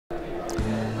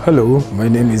Hello, my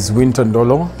name is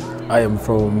Ndolo. I am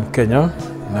from Kenya,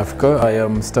 in Africa. I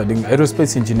am studying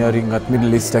aerospace engineering at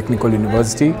Middle East Technical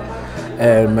University,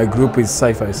 and my group is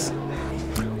CYFES.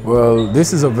 Well,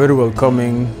 this is a very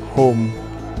welcoming home,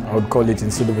 I would call it,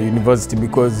 instead of a university,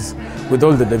 because with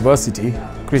all the diversity,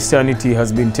 Christianity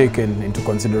has been taken into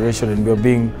consideration and we are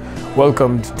being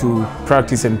welcomed to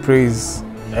practice and praise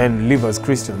and live as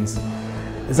Christians.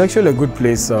 It's actually a good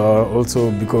place also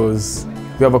because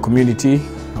we have a community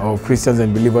of Christians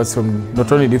and believers from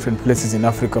not only different places in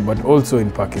Africa, but also in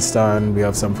Pakistan. We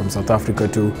have some from South Africa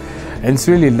too. And it's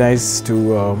really nice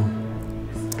to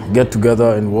get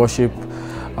together and worship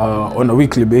on a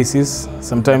weekly basis.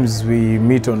 Sometimes we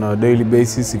meet on a daily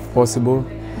basis if possible.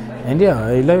 And yeah,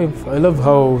 I love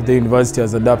how the university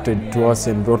has adapted to us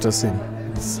and brought us in.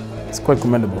 It's quite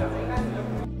commendable.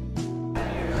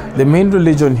 The main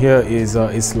religion here is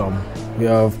Islam. We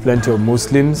have plenty of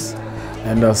Muslims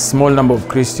and a small number of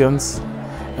Christians,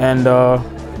 and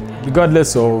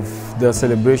regardless of the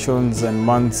celebrations and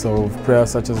months of prayer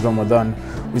such as Ramadan,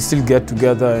 we still get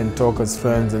together and talk as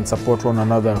friends and support one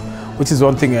another, which is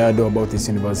one thing I adore about this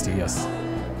university, yes.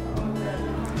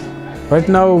 Right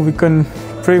now we can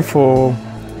pray for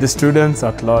the students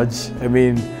at large. I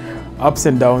mean, ups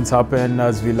and downs happen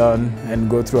as we learn and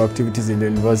go through activities in the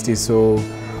university, so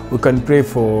we can pray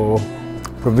for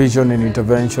provision and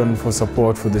intervention for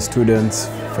support for the students,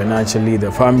 financially,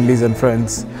 their families and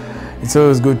friends. It's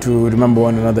always good to remember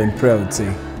one another in prayer, I would say.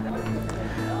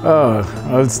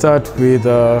 I'll start with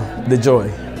the joy.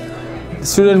 The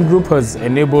student group has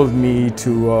enabled me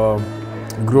to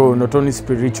grow not only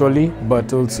spiritually,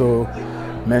 but also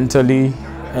mentally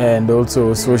and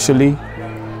also socially.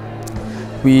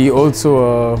 We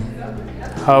also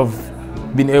have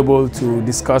been able to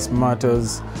discuss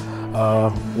matters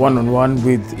one-on-one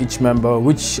with each member,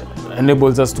 which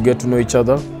enables us to get to know each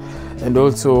other. And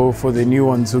also for the new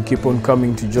ones who keep on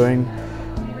coming to join,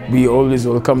 we always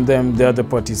welcome them there to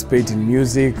participate in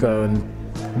music and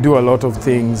do a lot of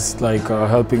things like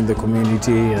helping the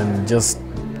community and just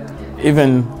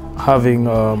even having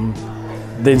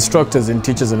the instructors and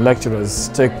teachers and lecturers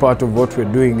take part of what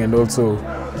we're doing and also,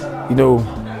 you know,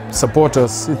 support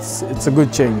us. It's a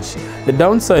good change. The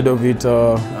downside of it,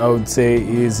 I would say,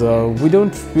 is we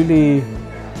don't really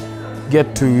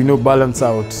get to, you know, balance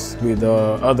out with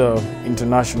other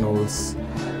internationals,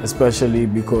 especially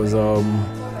because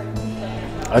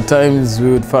at times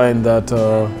we would find that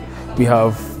we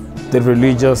have the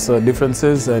religious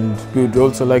differences, and we would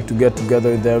also like to get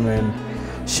together with them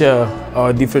and share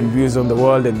our different views on the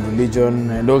world and religion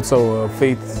and also our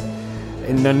faith,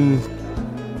 in an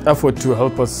effort to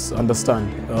help us understand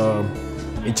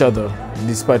each other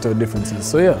despite our differences.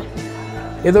 So yeah,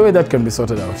 either way that can be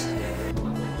sorted out.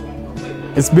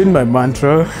 It's been my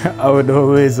mantra. I would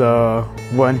always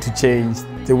want to change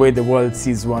the way the world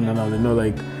sees one another, you know,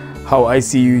 like how I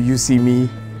see you, you see me.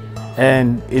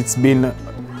 And it's been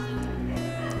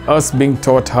us being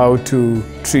taught how to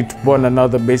treat one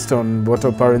another based on what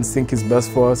our parents think is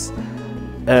best for us.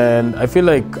 And I feel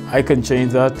like I can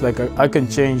change that. Like I can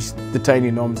change the tiny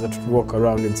norms that walk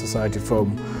around in society,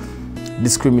 from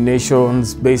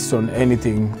discriminations based on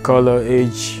anything, color,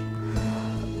 age.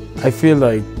 I feel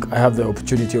like I have the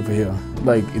opportunity over here.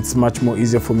 Like it's much more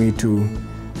easier for me to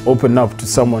open up to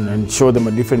someone and show them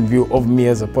a different view of me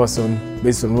as a person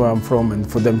based on where I'm from, and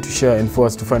for them to share and for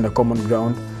us to find a common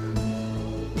ground.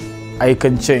 I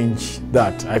can change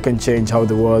that. I can change how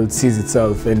the world sees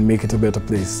itself and make it a better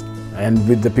place. And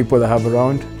with the people I have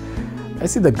around, I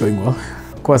see that going well.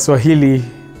 Kwa Swahili,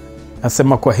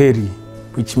 nasema kwaheri,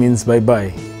 which means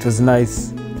bye-bye. It was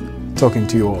nice talking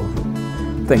to you all.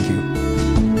 Thank you.